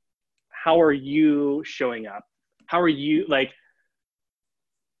 How are you showing up? How are you, like,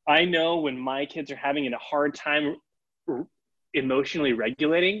 I know when my kids are having a hard time emotionally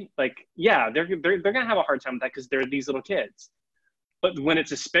regulating, like, yeah, they're gonna have a hard time with that because they're these little kids. But when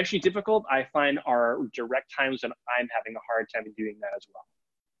it's especially difficult, I find are direct times when I'm having a hard time doing that as well.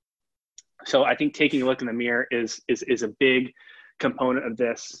 So I think taking a look in the mirror is a big component of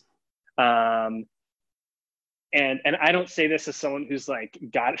this. And I don't say this as someone who's like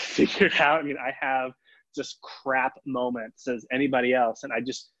got it figured out. I mean, I have just crap moments as anybody else. And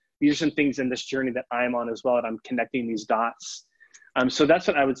these are some things in this journey that I'm on as well, and I'm connecting these dots. So that's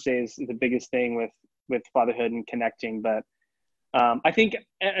what I would say is the biggest thing with fatherhood and connecting. But I think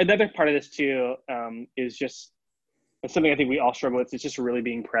another part of this too is just something I think we all struggle with. It's just really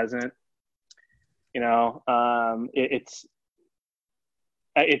being present. It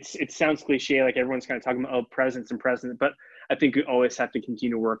sounds cliche, like everyone's kind of talking about presence, but I think we always have to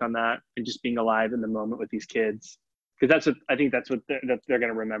continue to work on that and just being alive in the moment with these kids, because that's what they're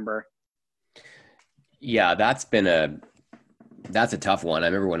going to remember. Yeah, that's a tough one. I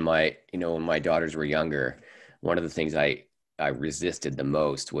remember when my daughters were younger, one of the things I resisted the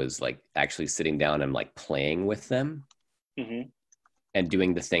most was like actually sitting down and like playing with them. Mm-hmm. And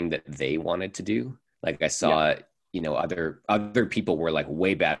doing the thing that they wanted to do. Like I saw, other people were like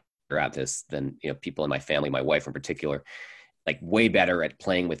way better at this than, people in my family, my wife in particular, like way better at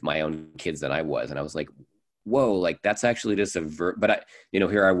playing with my own kids than I was. And I was like, whoa, like that's actually just but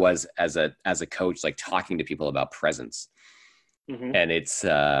here I was as a coach, like talking to people about presence. Mm-hmm. And it's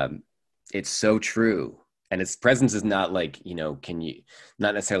so true. And presence is not like,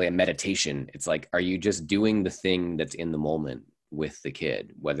 not necessarily a meditation. It's like, are you just doing the thing that's in the moment with the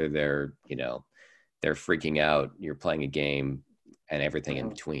kid, whether they're freaking out, you're playing a game, and everything in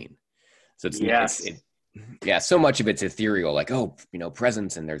between. So so much of it's ethereal, like,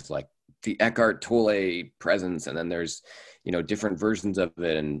 presence, and there's like the Eckhart Tolle presence, and then there's, different versions of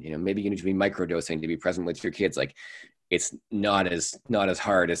it, and maybe you need to be microdosing to be present with your kids. Like, it's not as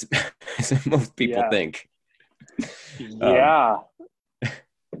hard as, as most people think. Yeah.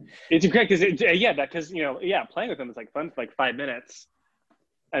 It's great because playing with them is like fun for like 5 minutes,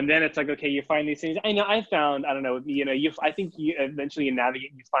 and then it's like, okay, you find these things. I know I don't know, I think you eventually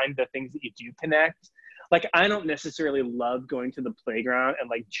navigate, you find the things that you do connect. Like, I don't necessarily love going to the playground and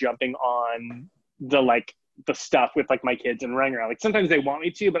like jumping on the stuff with like my kids and running around. Like, sometimes they want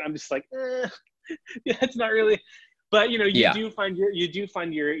me to, but I'm just like, it's not really. But you do find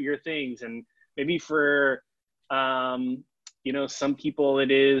your things, and maybe for some people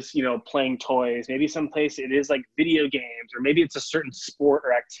it is, playing toys. Maybe someplace it is like video games, or maybe it's a certain sport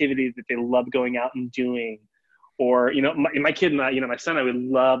or activity that they love going out and doing. Or, my kid and I, my son, I would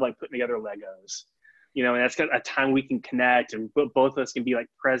love like putting together Legos, and that's got a time we can connect and both of us can be like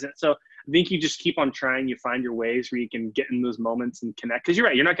present. So I think you just keep on trying, you find your ways where you can get in those moments and connect. Cause you're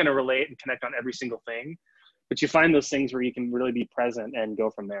right, you're not going to relate and connect on every single thing, but you find those things where you can really be present and go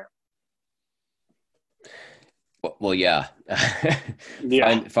from there. Well, yeah.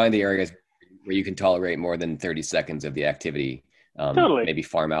 Find the areas where you can tolerate more than 30 seconds of the activity. Totally. Maybe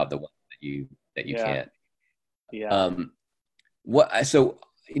farm out the one that you can't. Yeah. So,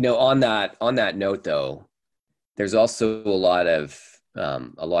 on that note though, there's also a lot of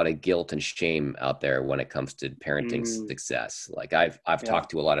guilt and shame out there when it comes to parenting success. Like I've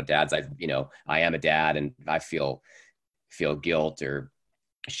talked to a lot of dads. I am a dad, and I feel guilt or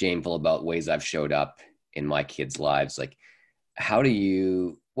shameful about ways I've showed up in my kids' lives. Like,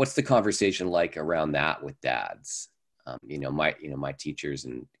 what's the conversation like around that with dads? My teachers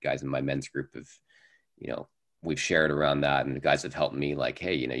and guys in my men's group have, we've shared around that, and the guys have helped me, like,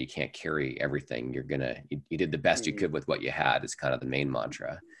 hey, you can't carry everything. You did the best you could with what you had is kind of the main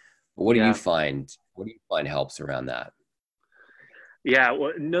mantra. But what do you find helps around that? Yeah,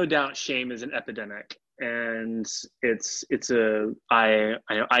 well, no doubt shame is an epidemic, and I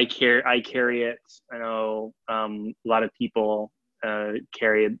carry it. I know a lot of people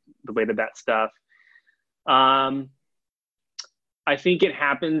carry the weight of that stuff. I think it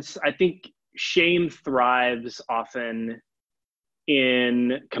happens. I think shame thrives often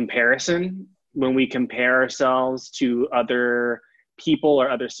in comparison. When we compare ourselves to other people or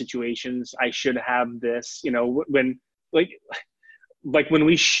other situations, I should have this, when when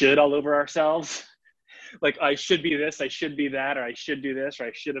we should all over ourselves, like I should be this, I should be that, or I should do this, or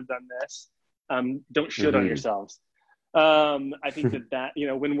I should have done this. Don't should on yourselves. I think that,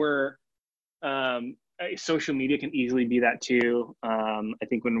 when we're, social media can easily be that too. I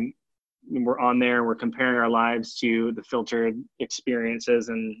think when we're on there, we're comparing our lives to the filtered experiences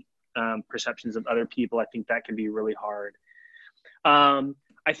and perceptions of other people. I think that can be really hard.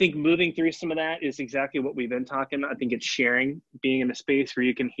 I think moving through some of that is exactly what we've been talking. I think it's sharing, being in a space where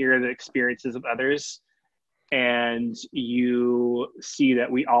you can hear the experiences of others and you see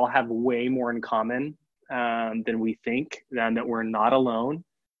that we all have way more in common than we think, and that we're not alone.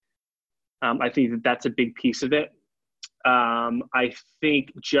 I think that that's a big piece of it. I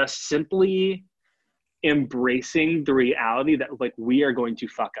think just simply embracing the reality that like we are going to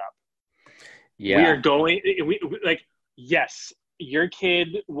fuck up. Yeah. We are going, yes,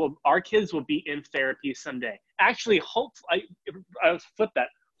 our kids will be in therapy someday. Actually, I'll flip that.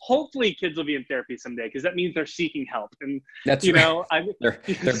 Hopefully kids will be in therapy someday, because that means they're seeking help. And that's they're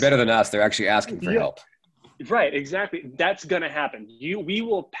better than us. They're actually asking for help. Right, exactly. That's going to happen. We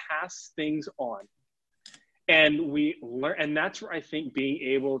will pass things on. And we learn, and that's where I think being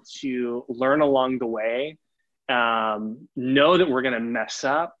able to learn along the way, know that we're going to mess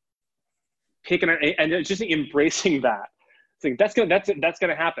up, and just embracing that. It's like that's going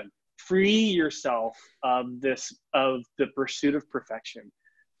to happen. Free yourself of the pursuit of perfection.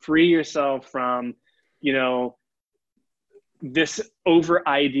 Free yourself from, this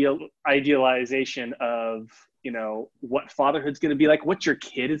idealization of, what fatherhood's going to be like, what your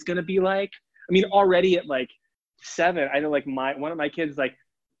kid is going to be like. I mean, already at like 7, I know like one of my kids like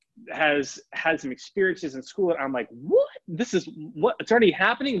has had some experiences in school, and I'm like, what? This is what? It's already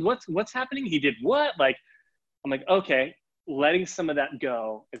happening. What's happening? He did what? Like, I'm like, okay, letting some of that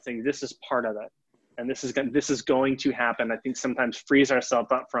go and saying this is part of it, and this is going to happen. I think sometimes frees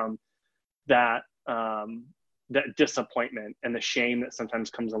ourselves up from that that disappointment and the shame that sometimes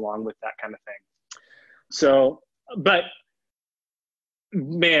comes along with that kind of thing. So, but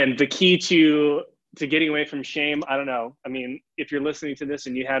man, the key to getting away from shame, I don't know. I mean, if you're listening to this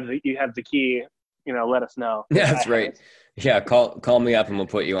and you have the key, let us know. Yeah, that's right. Yeah. Call me up and we'll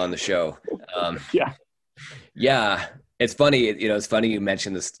put you on the show. Yeah. Yeah. It's funny. It's funny you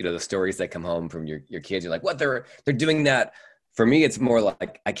mentioned this, the stories that come home from your kids. You're like, what? They're doing that. For me, it's more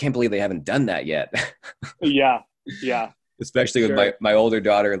like, I can't believe they haven't done that yet. Yeah. Yeah. Especially with my older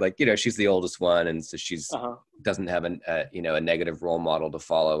daughter, like, she's the oldest one. And so she's doesn't have a negative role model to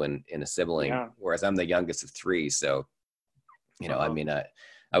follow in a sibling. Yeah. Whereas I'm the youngest of 3. So, I mean, I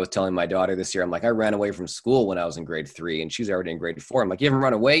was telling my daughter this year, I'm like, I ran away from school when I was in grade 3 and she's already in grade 4. I'm like, you haven't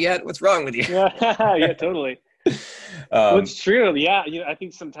run away yet? What's wrong with you? Yeah, totally. It's true. Yeah. I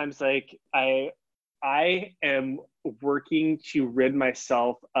think sometimes like I am working to rid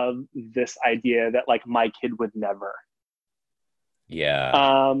myself of this idea that like my kid would never. Yeah.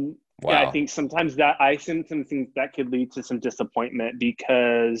 Wow. Yeah, I think sometimes that could lead to some disappointment,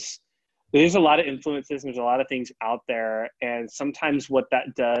 because there's a lot of influences and there's a lot of things out there. And sometimes what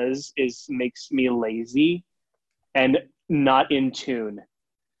that does is makes me lazy and not in tune.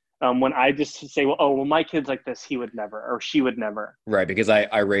 When I just say, well, my kid's like this, he would never, or she would never. Right. Because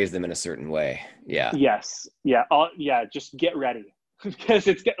I raised them in a certain way. Yeah. Yes. Yeah. Just get ready, because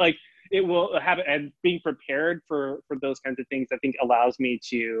it will happen. And being prepared for those kinds of things, I think allows me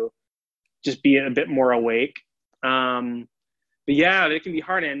to just be a bit more awake. But yeah, it can be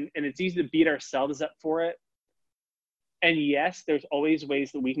hard, and it's easy to beat ourselves up for it. And yes, there's always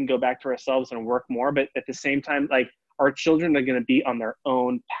ways that we can go back to ourselves and work more. But at the same time, like, our children are going to be on their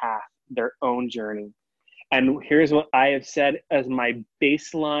own path, their own journey. And here's what I have said as my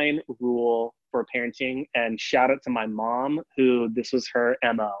baseline rule for parenting, and shout out to my mom, who this was her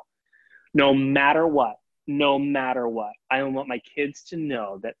MO. No matter what, I want my kids to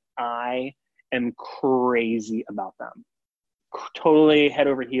know that I am crazy about them. Totally head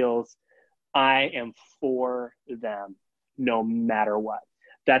over heels. I am for them no matter what.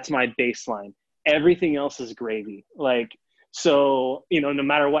 That's my baseline. Everything else is gravy. Like, so, no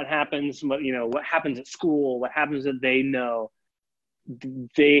matter what happens, what happens at school, what happens, that they know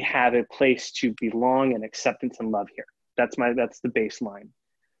they have a place to belong and acceptance and love here. That's the baseline.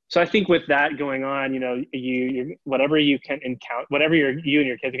 So I think with that going on, you whatever you can encounter, whatever you and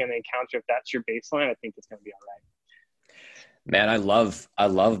your kids are going to encounter, if that's your baseline, I think it's going to be all right. Man, I love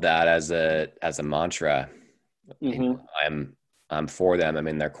that as a mantra. You Hmm. know, I'm for them. I'm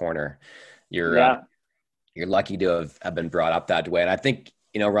in their corner. You're Yeah. you're lucky to have been brought up that way. And I think,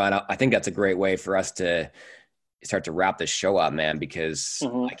 Ryan, I think that's a great way for us to start to wrap this show up, man, because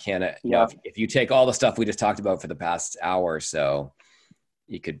Hmm. I can't, Yeah. if you take all the stuff we just talked about for the past hour or so,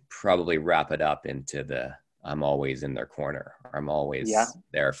 you could probably wrap it up into I'm always in their corner, or I'm Yeah. always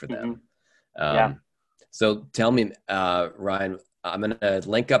there for Hmm. them. Yeah. So tell me, Ryan, I'm going to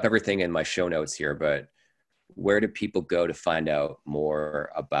link up everything in my show notes here, but where do people go to find out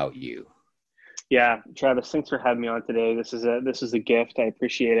more about you? Yeah. Travis, thanks for having me on today. This is a gift. I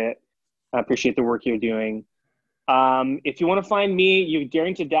appreciate it. I appreciate the work you're doing. If you want to find me, you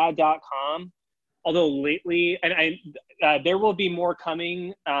daringtodad.com. Although lately, and there will be more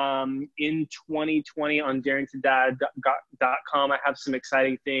coming in 2020 on daringtodad.com. I have some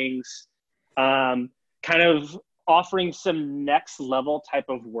exciting things, kind of offering some next level type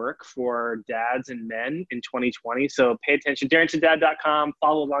of work for dads and men in 2020. So pay attention, daringtodad.com,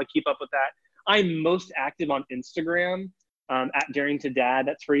 follow along, keep up with that. I'm most active on Instagram at daringtodad.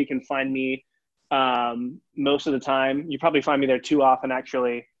 That's where you can find me most of the time. You probably find me there too often,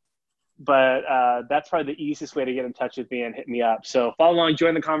 actually. But that's probably the easiest way to get in touch with me and hit me up. So follow along,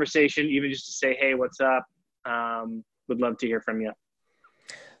 join the conversation, even just to say, hey, what's up? Would love to hear from you.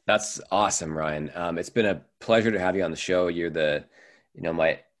 That's awesome, Ryan. It's been a pleasure to have you on the show. You're the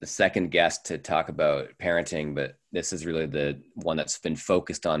second guest to talk about parenting, but this is really the one that's been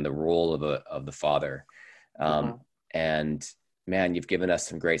focused on the role of the father. Mm-hmm. And man, you've given us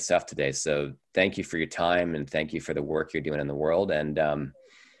some great stuff today. So thank you for your time, and thank you for the work you're doing in the world. And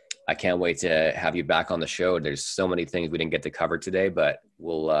I can't wait to have you back on the show. There's so many things we didn't get to cover today, but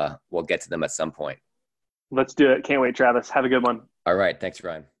we'll get to them at some point. Let's do it. Can't wait, Travis. Have a good one. All right. Thanks,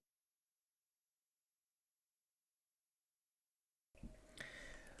 Ryan.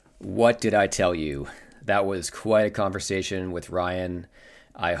 What did I tell you? That was quite a conversation with Ryan.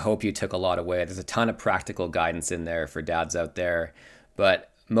 I hope you took a lot away. There's a ton of practical guidance in there for dads out there,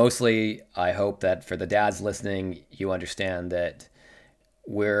 but mostly I hope that for the dads listening, you understand that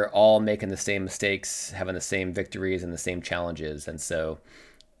we're all making the same mistakes, having the same victories and the same challenges. And so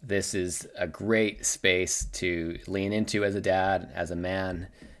this is a great space to lean into as a dad, as a man,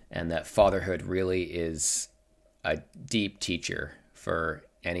 and that fatherhood really is a deep teacher for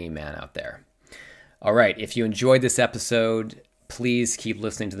any man out there. All right. If you enjoyed this episode, please keep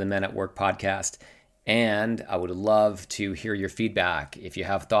listening to the Men at Work podcast. And I would love to hear your feedback. If you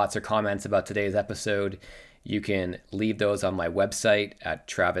have thoughts or comments about today's episode, you can leave those on my website at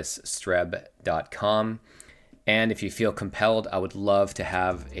travisstreb.com. And if you feel compelled, I would love to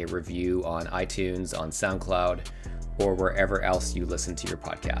have a review on iTunes, on SoundCloud, or wherever else you listen to your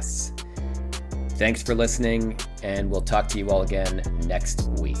podcasts. Thanks for listening, and we'll talk to you all again next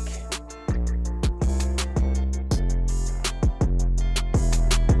week.